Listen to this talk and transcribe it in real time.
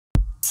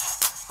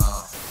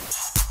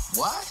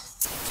What?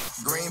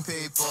 Green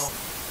people.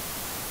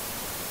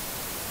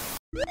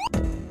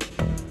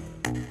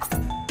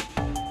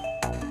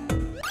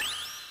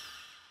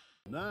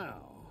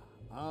 Now,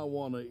 I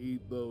want to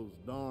eat those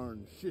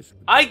darn shish.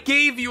 I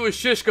gave you a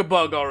shishka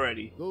bug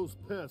already. Those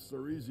pests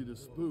are easy to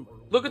spook.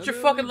 Look at And your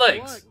they fucking like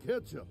legs.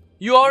 ketchup.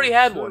 You already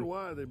Not had sure one.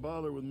 Why they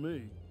bother with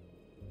me?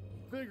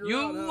 Figure out You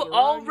how to wrangle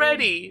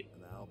already.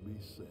 them, and I'll be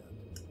set.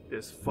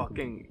 This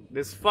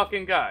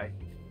fucking guy.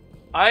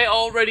 I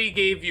already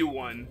gave you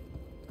one,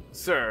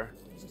 sir.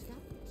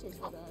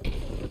 Well,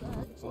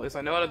 at least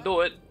I know how to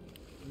do it.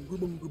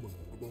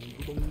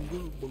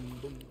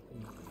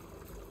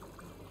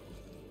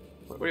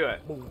 Where you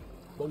at?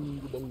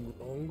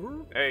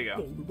 There you go.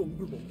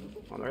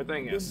 On the right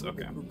thing? Yes,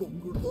 okay.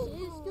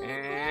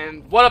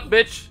 And what up,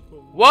 bitch?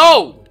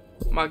 Whoa!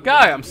 My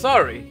guy, I'm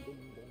sorry.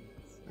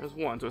 There's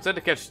one, so it said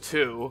to catch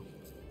two.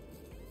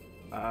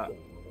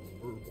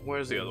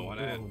 Where's the other one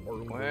at?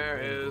 Where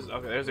is...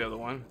 Okay, there's the other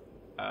one.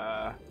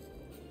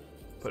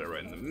 Put it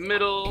right in the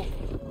middle.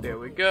 There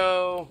we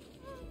go.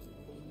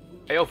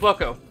 Hey, yo,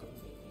 fucko.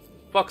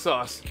 Fuck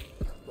sauce.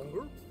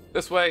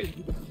 This way.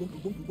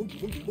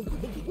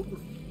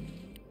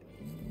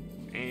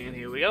 And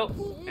here we go.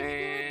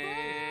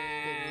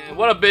 And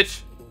what up,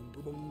 bitch?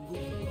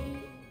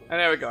 And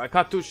there we go. I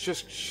caught two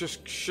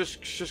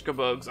shishka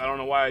bugs. I don't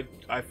know why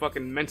I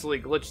fucking mentally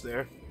glitched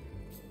there.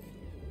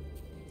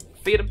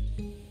 Feed him.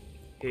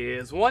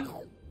 Here's one.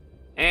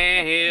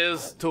 And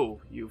here's two.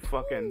 You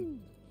fucking...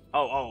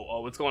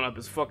 Oh, it's going up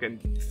his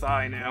fucking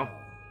thigh now.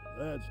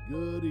 That's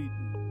good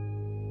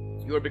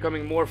eating. You are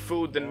becoming more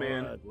food than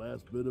man. All right,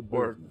 last bit of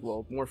Or, business.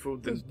 well, more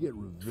food than Let's get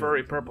revenge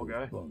furry on purple those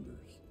guy.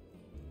 bungers.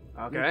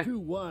 Okay. They're too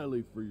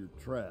wily for your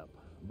trap,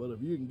 but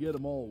if you can get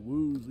them all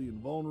woozy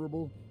and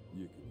vulnerable,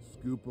 you can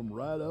scoop them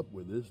right up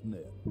with this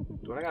net.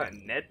 Do I got a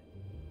net?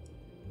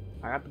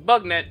 I got the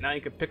bug net. Now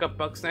you can pick up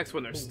Bugsnax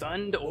when they're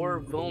stunned or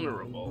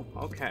vulnerable.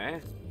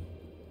 Okay.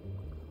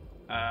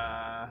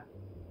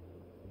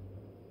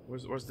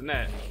 Where's the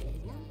net?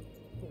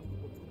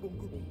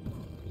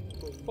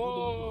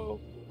 Oh.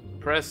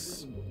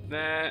 Press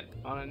that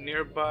on a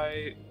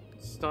nearby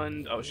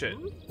stunned. Oh shit.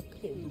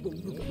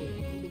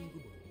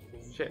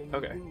 Shit.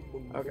 Okay.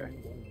 Okay.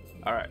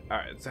 All right.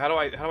 So how do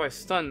I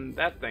stun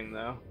that thing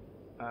though?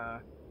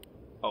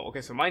 Oh,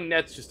 okay. So my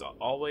net's just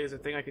always a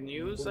thing I can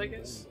use, I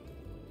guess.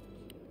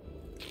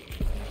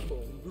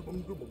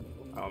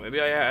 Oh,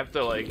 maybe I have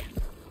to like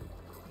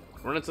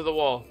run into the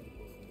wall.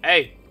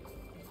 Hey,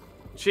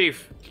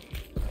 Chief.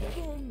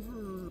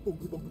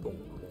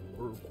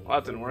 Well,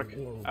 that didn't work.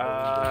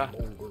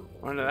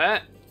 Run into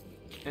that.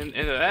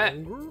 Into that.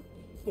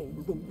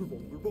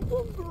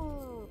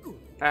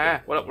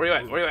 Ah, what up? Where you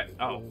at? Where you at?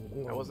 Oh,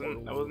 that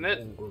wasn't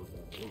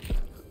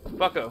it.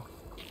 Bucko.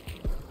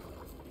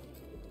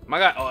 My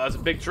God! Oh, that's a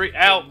big tree.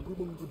 Ow!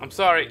 I'm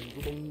sorry.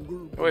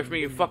 Get away from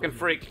me, you fucking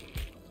freak.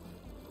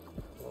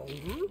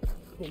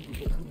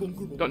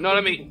 Don't, not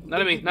at me.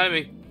 Not at me. Not at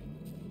me.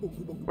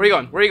 Where are you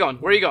going? Where are you going?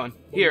 Where are you going?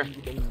 Here.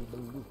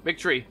 Big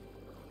tree.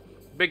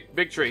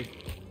 Big tree.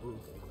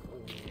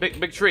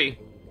 Big tree.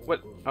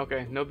 What?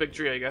 Okay, no big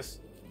tree, I guess.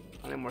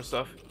 I need more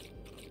stuff.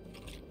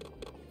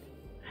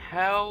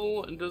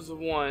 How does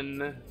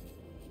one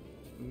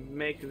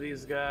make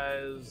these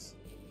guys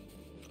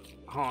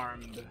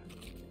harmed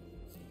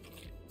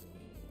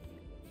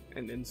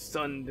and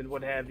stunned and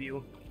what have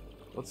you?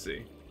 Let's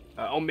see.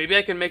 Oh, maybe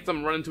I can make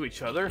them run into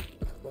each other?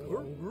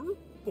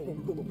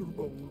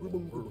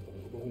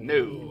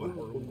 No.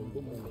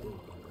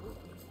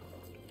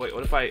 Wait,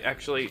 what if I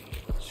actually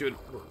shoot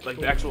like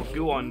the actual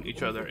goo on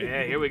each other?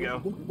 Yeah, here we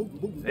go.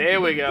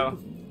 There we go.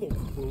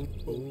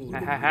 Ha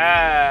ha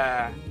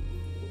ha.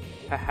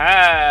 Ha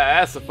ha,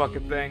 that's the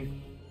fucking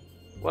thing.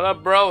 What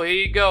up, bro? Here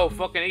you go.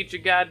 Fucking eat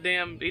your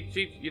goddamn... Eat,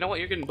 you know what?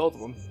 You're getting both of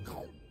them.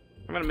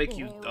 I'm gonna make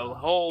you a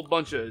whole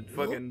bunch of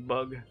fucking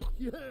bug.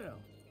 Yeah.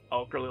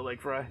 Oh, curly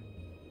leg fry.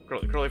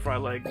 Curly fry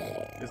leg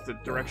is the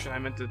direction I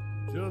meant to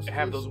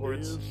have those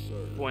words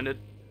pointed.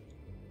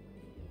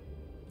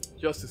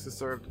 Justice is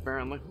served,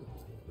 apparently.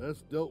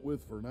 That's dealt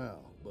with for now,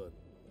 but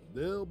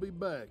they'll be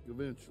back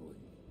eventually.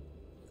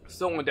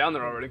 Still went down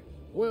there already.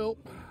 Well,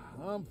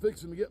 I'm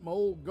fixing to get my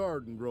old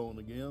garden growing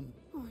again.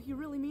 Oh, you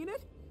really mean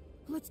it?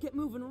 Let's get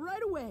moving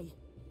right away.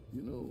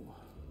 You know,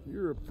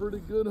 you're a pretty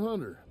good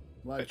hunter.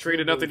 Like I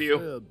treated nothing to you.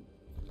 said,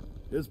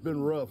 it's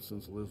been rough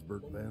since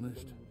Lisbert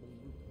vanished.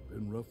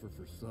 Been rougher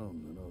for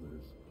some than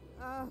others.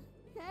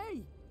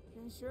 Hey,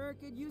 I sure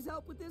could use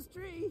help with this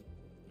tree.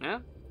 Yeah?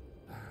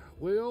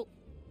 Well,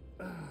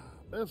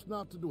 best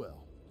not to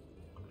dwell.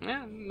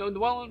 Yeah, no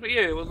dwelling, but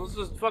yeah, let's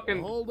just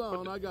fucking... Hold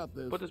on, I got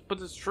this. Put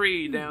this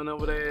tree down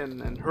over there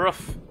and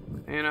hoof,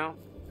 you know?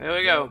 There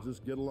we go.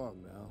 Just get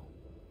along now.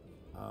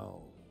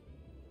 I'll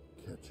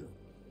catch up.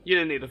 You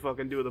didn't need to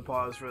fucking do the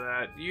pause for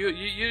that. You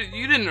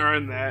didn't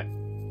earn that.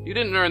 You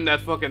didn't earn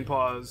that fucking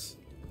pause.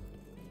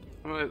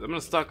 I'm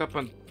gonna stock up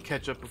on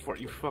ketchup before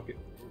you fucking...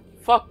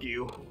 Fuck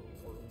you.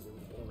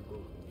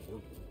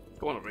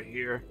 Going over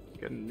here.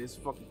 Getting this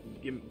fucking...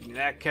 Give me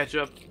that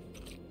ketchup.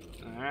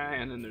 Alright,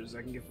 and then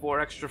I can get 4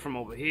 extra from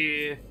over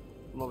here,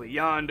 from over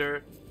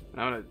yonder.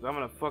 And I'm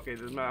gonna fuck it.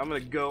 I'm gonna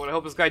go, and I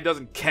hope this guy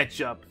doesn't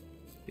catch up.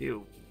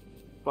 You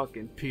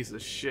fucking piece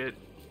of shit.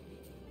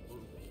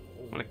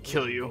 I'm gonna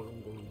kill you.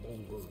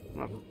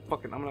 I'm gonna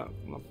fucking,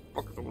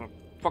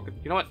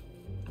 you know what?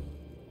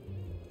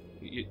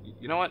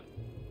 You know what?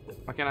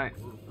 Why can't I?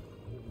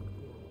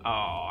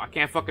 Oh, I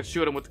can't fucking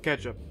shoot him with the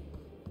ketchup.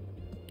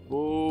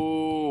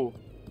 Boo!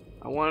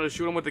 I wanted to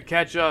shoot him with the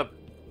ketchup.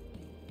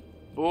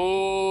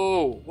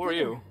 Boo! Who are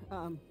you?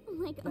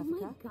 Like, oh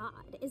my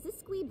god, is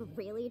this squeeb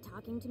really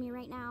talking to me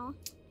right now?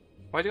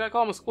 Why'd you gotta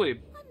call him a squeeb?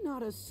 I'm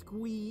not a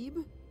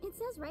squeeb. It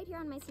says right here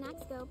on my snack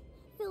scope,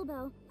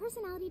 Filbo,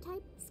 personality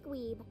type,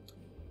 squeeb.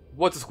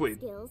 What's a squeeb?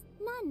 Skills,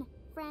 none.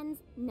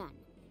 Friends, none.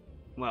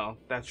 Well,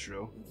 that's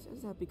true. It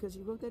says that because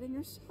you wrote that in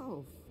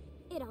yourself.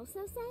 It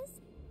also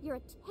says, you're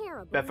a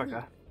terrible Beffica.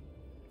 leader.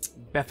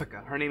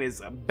 Beffica. Her name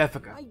is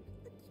Beffica. Like,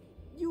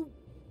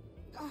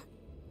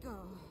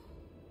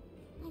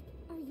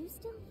 are you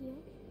still here?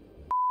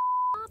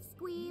 Off,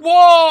 squeeb.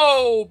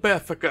 Whoa,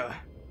 Beffica!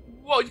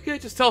 Whoa, you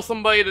can't just tell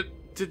somebody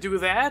to do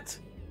that.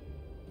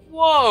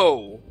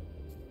 Whoa!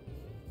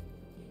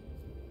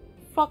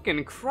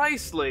 Fucking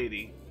Christ,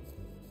 lady.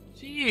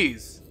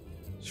 Jeez.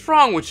 What's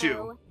wrong with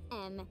you?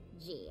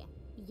 OMG.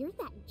 You're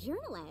that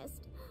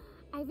journalist.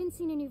 I haven't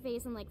seen a new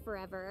face in like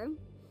forever.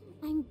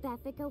 I'm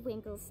Beffica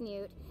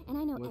Winklesnoot, and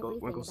I know everything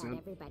about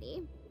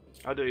everybody.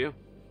 How do you?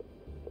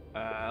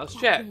 Let's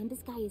That chat.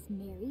 This guy is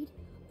married,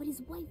 but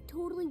his wife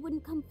totally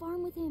wouldn't come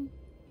farm with him.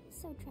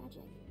 So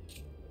tragic.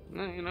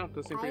 You know,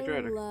 this seems pretty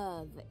tragic. I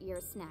love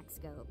your snack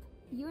scope.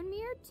 You and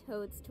me are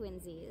totes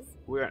twinsies.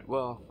 We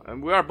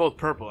are both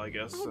purple, I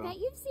guess. I So. bet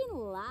you've seen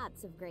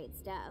lots of great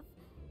stuff.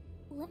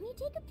 Let me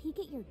take a peek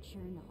at your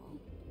journal.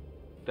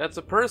 That's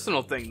a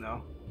personal thing,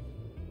 though.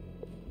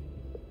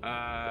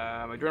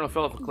 My journal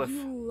fell off a cliff.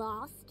 You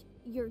lost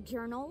your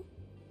journal?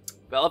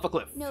 Fell off a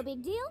cliff. No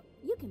big deal.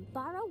 You can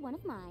borrow one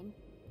of mine.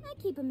 I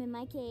keep them in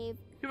my cave.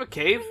 You have a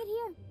cave? Bring it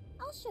here.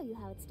 I'll show you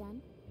how it's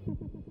done.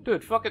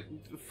 Dude, fuck it.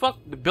 Fuck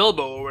the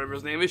Bilbo or whatever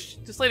his name is.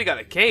 This lady got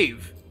a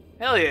cave.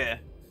 Hell yeah.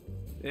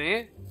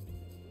 Yeah?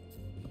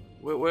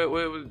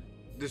 Wait,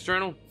 this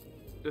journal?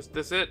 This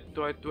it?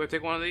 Do I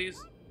take one of these?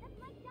 That's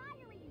my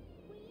diary, you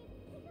squeeze.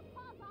 Take your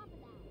paws off of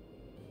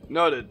that.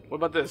 Noted. What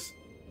about this?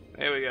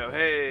 There we go.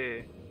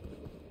 Hey.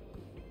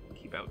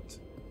 Keep out.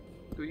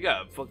 Dude, you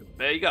got a fucking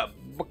bag. You got a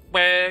book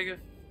bag.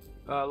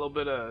 A little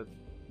bit of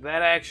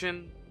that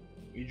action.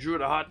 You drew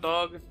the hot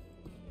dog.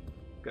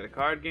 Got a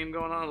card game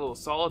going on. A little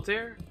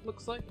solitaire,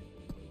 looks like.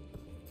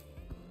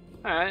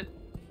 Alright.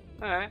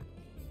 Alright.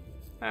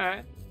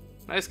 Alright.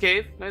 Nice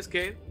cave. Nice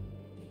cave.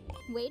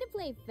 Way to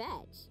play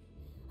fetch.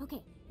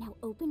 Okay, now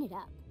open it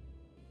up.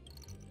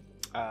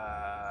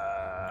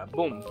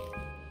 Boom.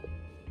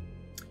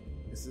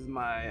 This is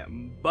my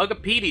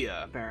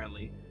Bugapedia,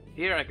 apparently.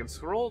 Here I can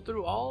scroll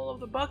through all of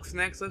the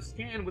Bugsnax I've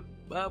scanned with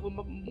my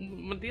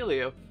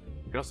dealio.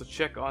 You can also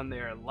check on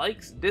their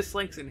likes,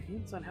 dislikes, and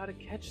hints on how to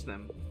catch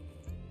them.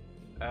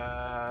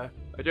 Oh,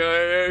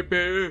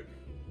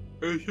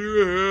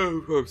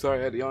 sorry,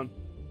 I had to yawn.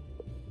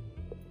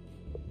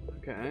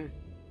 Okay.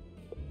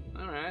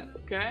 Alright,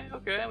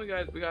 okay. We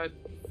got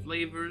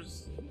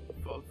flavors,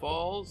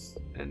 falls,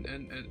 and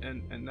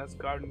that's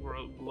Garden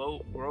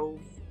Grove.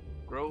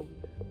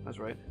 That's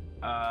right.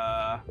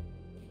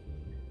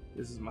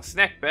 This is my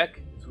snack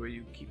back. It's where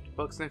you keep the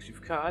Bugsnax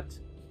you've caught.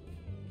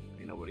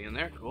 Ain't nobody in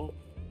there, cool.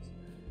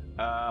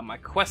 My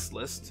quest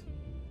list.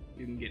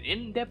 You can get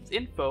in-depth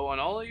info on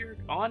all of your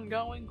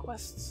ongoing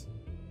quests.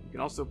 You can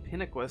also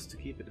pin a quest to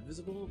keep it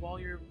visible while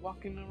you're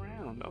walking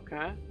around.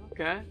 Okay.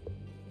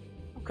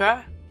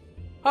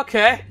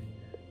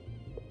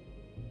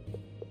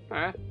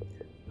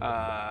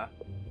 Alright.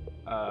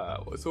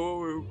 So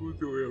we're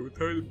doing? We're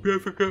tired of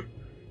Beffica.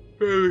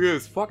 Beffica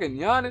is fucking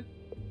yawning.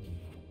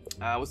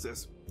 What's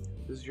this?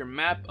 This is your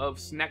map of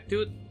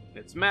Snacktoot.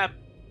 It's map.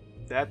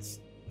 That's,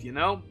 you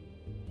know.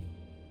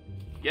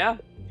 Yeah.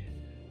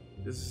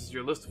 This is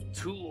your list of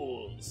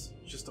tools.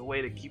 Just a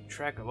way to keep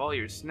track of all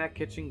your snack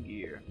catching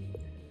gear.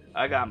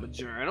 I got my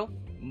journal,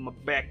 my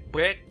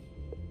backpack,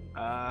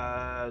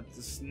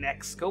 the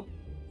snack scope,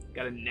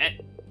 got a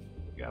net,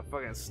 got a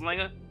fucking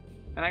slinger,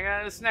 and I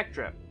got a snack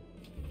trap.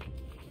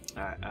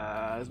 Alright,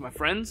 this is my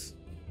friends.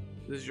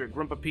 This is your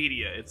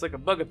Grumpapedia. It's like a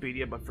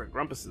Bugapedia, but for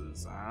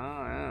Grumpuses.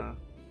 Yeah.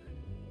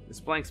 This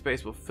blank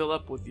space will fill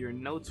up with your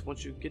notes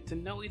once you get to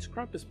know each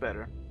Grumpus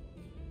better.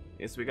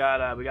 Yes, we got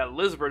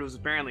Lizbird, who's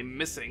apparently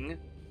missing.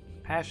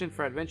 Passion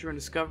for adventure and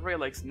discovery,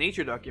 likes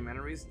nature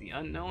documentaries, the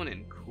unknown,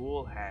 and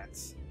cool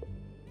hats.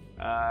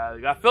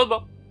 We got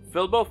Filbo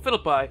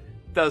Fiddlepie,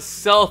 the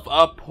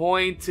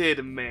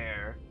self-appointed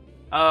mayor.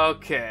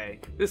 Okay,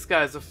 this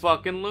guy's a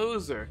fucking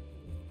loser.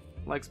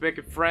 Likes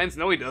making friends.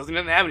 No, he doesn't. He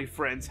doesn't have any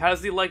friends. How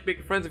does he like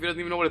making friends if he doesn't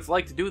even know what it's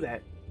like to do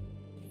that?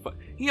 But,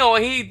 you know,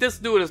 this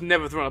dude has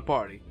never thrown a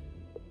party.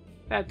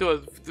 That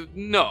dude,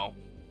 no.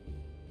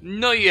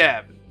 No, you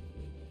haven't.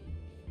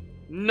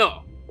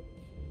 No.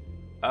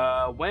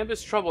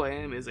 Wambus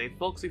Troubleham is a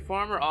folksy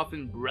farmer,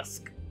 often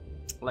brusque.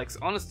 Likes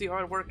honesty,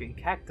 hard work, and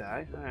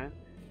cacti. Alright.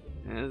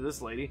 And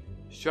this lady.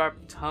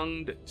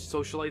 Sharp-tongued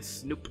socialite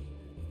Snoop.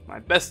 My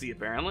bestie,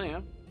 apparently,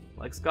 yeah.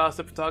 Likes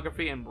gossip,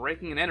 photography, and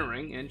breaking and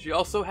entering. And she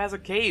also has a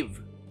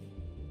cave.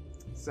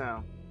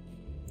 So.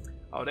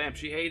 Oh, damn.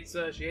 She hates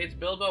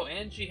Bilbo,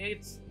 and she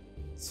hates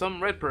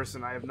some red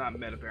person I have not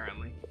met,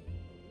 apparently.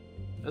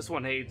 This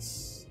one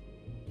hates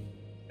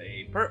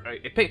a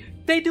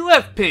pink. They do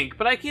have pink,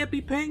 but I can't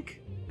be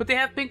pink. But they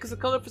have pink as a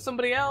color for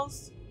somebody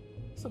else.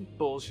 Some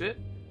bullshit.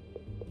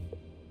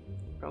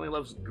 Apparently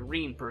loves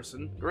green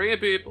person. Green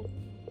people.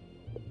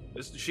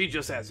 She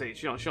just has hate.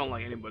 She don't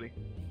like anybody.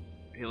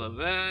 He loves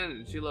that,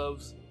 and she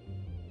loves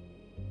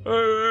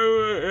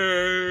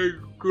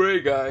gray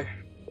guy.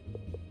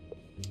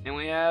 And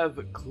we have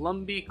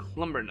Clumby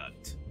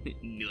Clumbernut.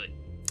 Nut.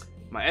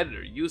 My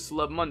editor used to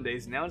love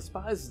Mondays, now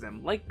despises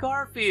them, like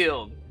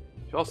Garfield.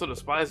 She also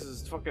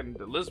despises fucking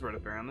Lisbeth,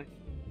 apparently.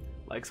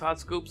 Likes hot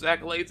scoops,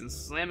 accolades, and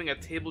slamming a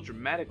table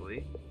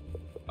dramatically.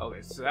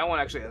 Okay, so that one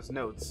actually has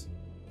notes.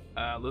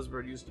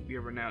 Lisbeth used to be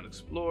a renowned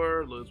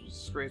explorer. Liz was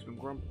disgraced when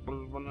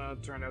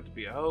turned out to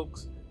be a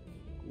hoax.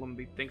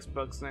 Lumbee thinks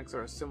Bugsnax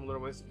are a similar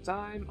waste of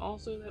time.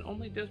 Also, that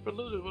only desperate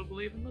losers would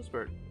believe in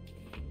Lisbeth.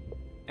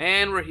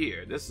 And we're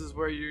here. This is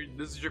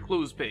your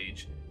clues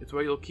page. It's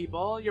where you'll keep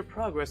all your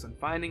progress on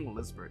finding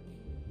Lisbeth.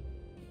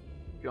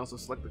 You can also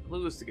select the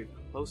clues to get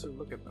a closer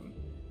look at them.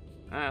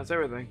 That's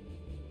everything.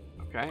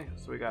 Okay,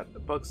 so we got the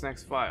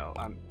Bugsnax file.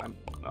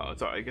 Oh,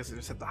 sorry, I guess I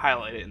just have to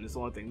highlight it, and it's the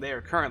only thing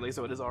there currently,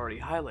 so it is already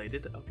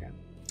highlighted. Okay.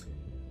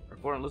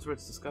 Report on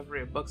Lisbeth's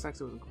discovery of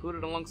Bugsnax was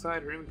included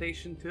alongside her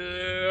invitation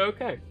to.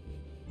 Okay.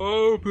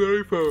 Oh,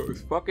 play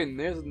folks. Fucking,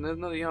 there's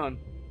another yawn.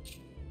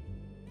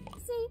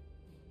 See,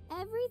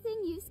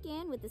 everything you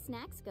scan with the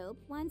snack scope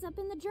winds up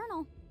in the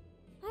journal.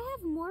 I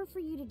have more for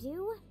you to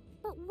do,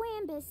 but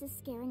Wambus is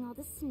scaring all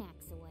the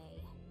snacks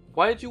away.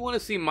 Why did you want to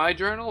see my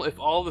journal if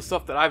all the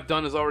stuff that I've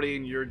done is already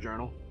in your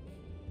journal?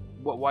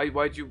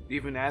 Why'd you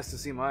even ask to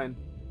see mine?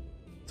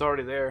 It's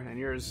already there, and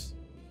yours.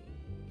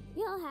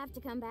 You'll have to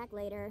come back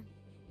later.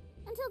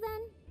 Until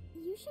then,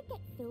 you should get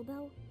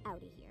Filbo out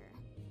of here.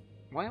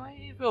 Why do I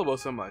hate Bilbo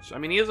so much? I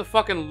mean, he is a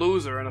fucking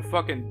loser and a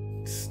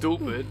fucking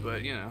stupid,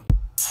 but you know.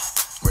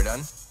 We're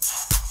done?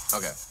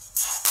 Okay.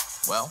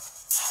 Well,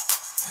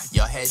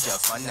 y'all had your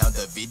fun, now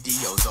the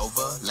video's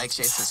over. Like,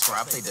 share,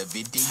 subscribe, play the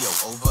video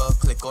over.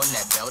 Click on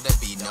that bell to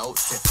be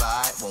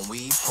notified when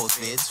we post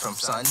vids from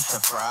sun to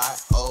fry.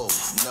 Oh,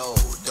 no,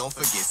 don't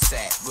forget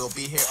Sat. We'll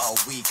be here all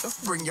week.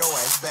 Bring your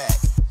ass back.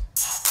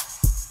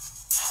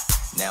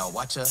 Now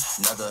watch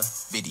another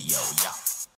video, y'all.